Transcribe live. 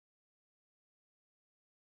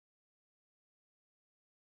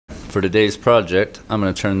For today's project, I'm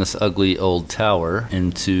going to turn this ugly old tower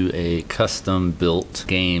into a custom built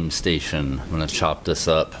game station. I'm going to chop this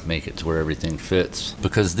up, make it to where everything fits,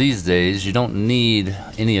 because these days you don't need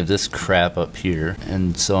any of this crap up here.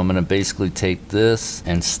 And so I'm going to basically take this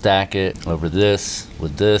and stack it over this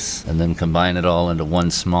with this, and then combine it all into one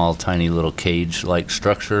small tiny little cage like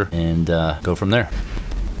structure and go from there.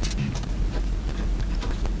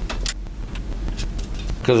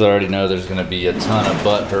 Because I already know there's going to be a ton of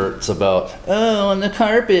butt hurts about, oh, on the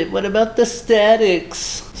carpet, what about the statics?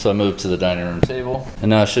 So I moved to the dining room table,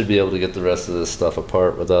 and now I should be able to get the rest of this stuff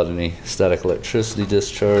apart without any static electricity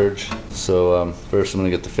discharge. So first I'm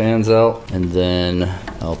going to get the fans out, and then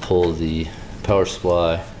I'll pull the power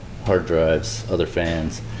supply, hard drives, other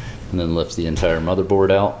fans, and then lift the entire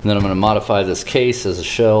motherboard out. And then I'm going to modify this case as a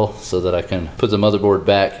shell so that I can put the motherboard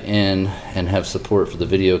back in and have support for the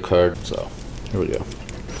video card. So here we go.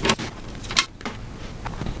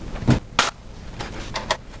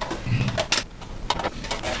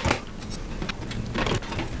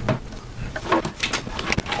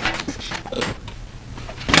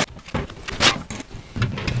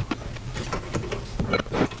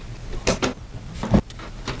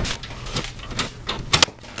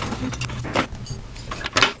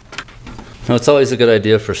 Now, it's always a good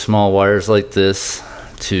idea for small wires like this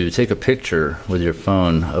to take a picture with your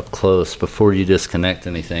phone up close before you disconnect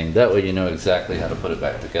anything. That way you know exactly how to put it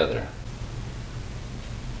back together.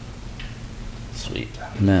 Sweet.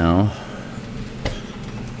 Now,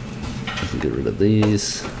 I can get rid of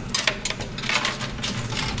these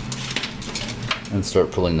and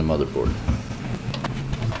start pulling the motherboard.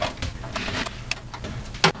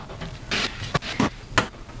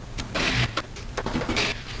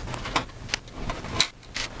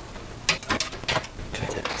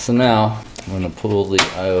 So now I'm going to pull the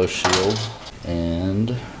I/O shield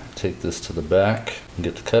and take this to the back and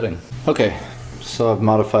get to cutting. Okay, so I've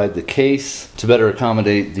modified the case to better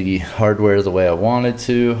accommodate the hardware the way I wanted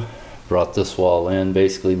to. Brought this wall in,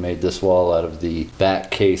 basically made this wall out of the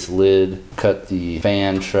back case lid, cut the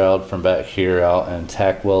fan shroud from back here out and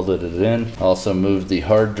tack welded it in. Also moved the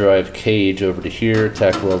hard drive cage over to here,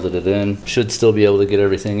 tack welded it in. Should still be able to get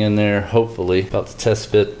everything in there, hopefully. About to test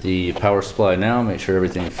fit the power supply now, make sure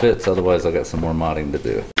everything fits, otherwise I got some more modding to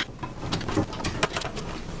do.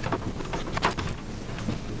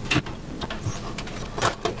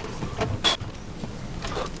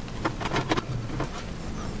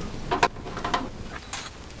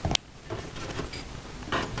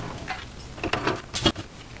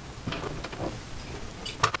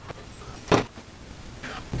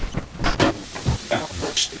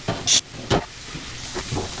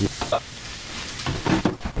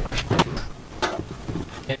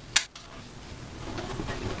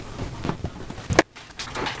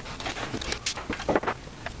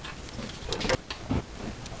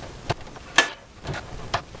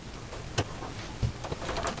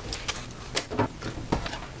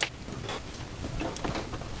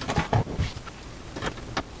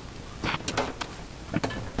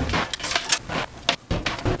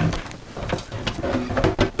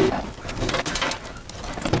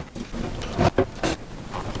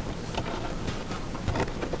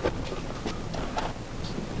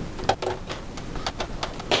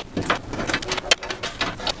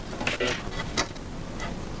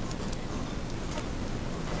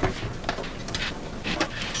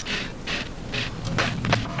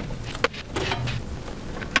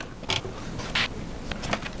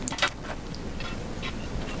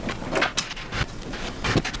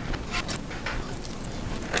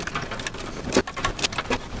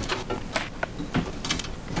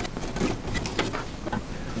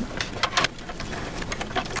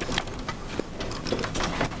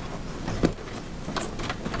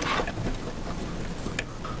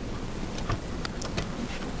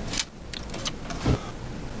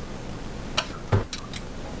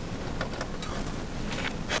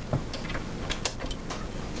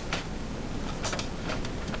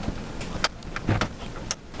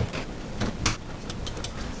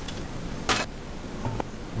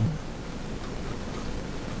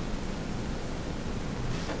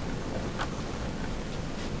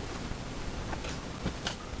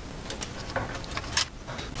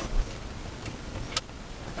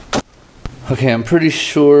 Okay, I'm pretty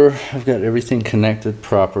sure I've got everything connected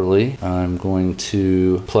properly. I'm going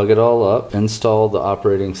to plug it all up, install the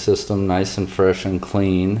operating system nice and fresh and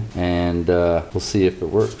clean, and we'll see if it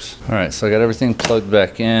works. All right, so I got everything plugged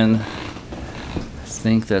back in. I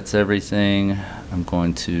think that's everything. I'm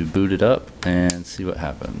going to boot it up and see what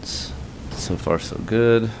happens. So far so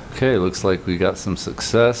good. Okay, looks like we got some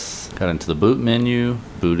success. Got into the boot menu,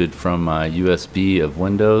 booted from my USB of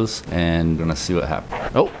Windows, and gonna see what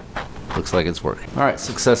happens. Oh, looks like it's working. All right,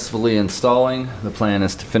 successfully installing. The plan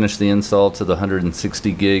is to finish the install to the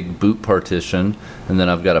 160 gig boot partition, and then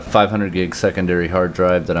I've got a 500 gig secondary hard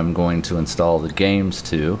drive that I'm going to install the games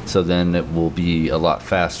to, so then it will be a lot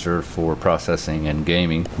faster for processing and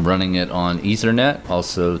gaming. I'm running it on Ethernet,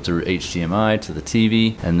 also through HDMI to the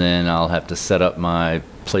TV, and then I'll have to set up my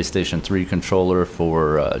PlayStation 3 controller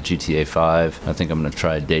for GTA 5. I think I'm going to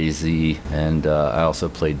try DayZ, and I also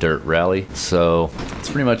play Dirt Rally. So that's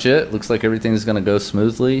pretty much it. Looks like everything's going to go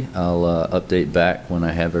smoothly. I'll update back when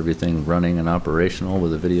I have everything running and operational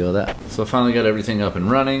with a video of that. So I finally got everything up and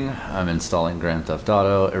running. I'm installing Grand Theft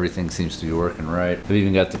Auto. Everything seems to be working right. I've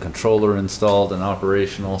even got the controller installed and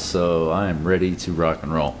operational, so I am ready to rock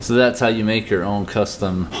and roll. So that's how you make your own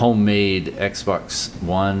custom homemade Xbox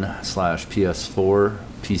One/PS4.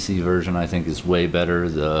 PC version I think is way better.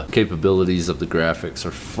 The capabilities of the graphics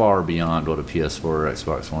are far beyond what a PS4 or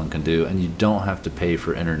Xbox One can do, and you don't have to pay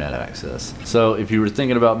for internet access. So if you were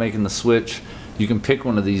thinking about making the switch, you can pick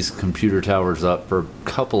one of these computer towers up for a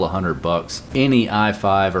couple of $100. Any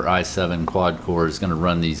i5 or i7 quad core is going to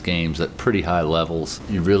run these games at pretty high levels.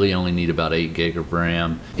 You really only need about 8 gig of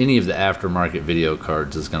RAM. Any of the aftermarket video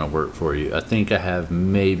cards is going to work for you. I think I have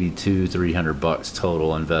maybe $200-300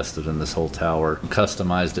 total invested in this whole tower.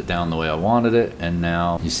 Customized it down the way I wanted it, and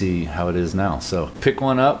now you see how it is now. So pick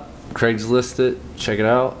one up, Craigslist it, check it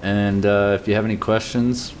out, and if you have any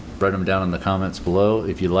questions, write them down in the comments below.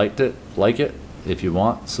 If you liked it, like it. If you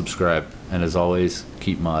want, subscribe. And as always,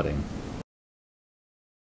 keep modding.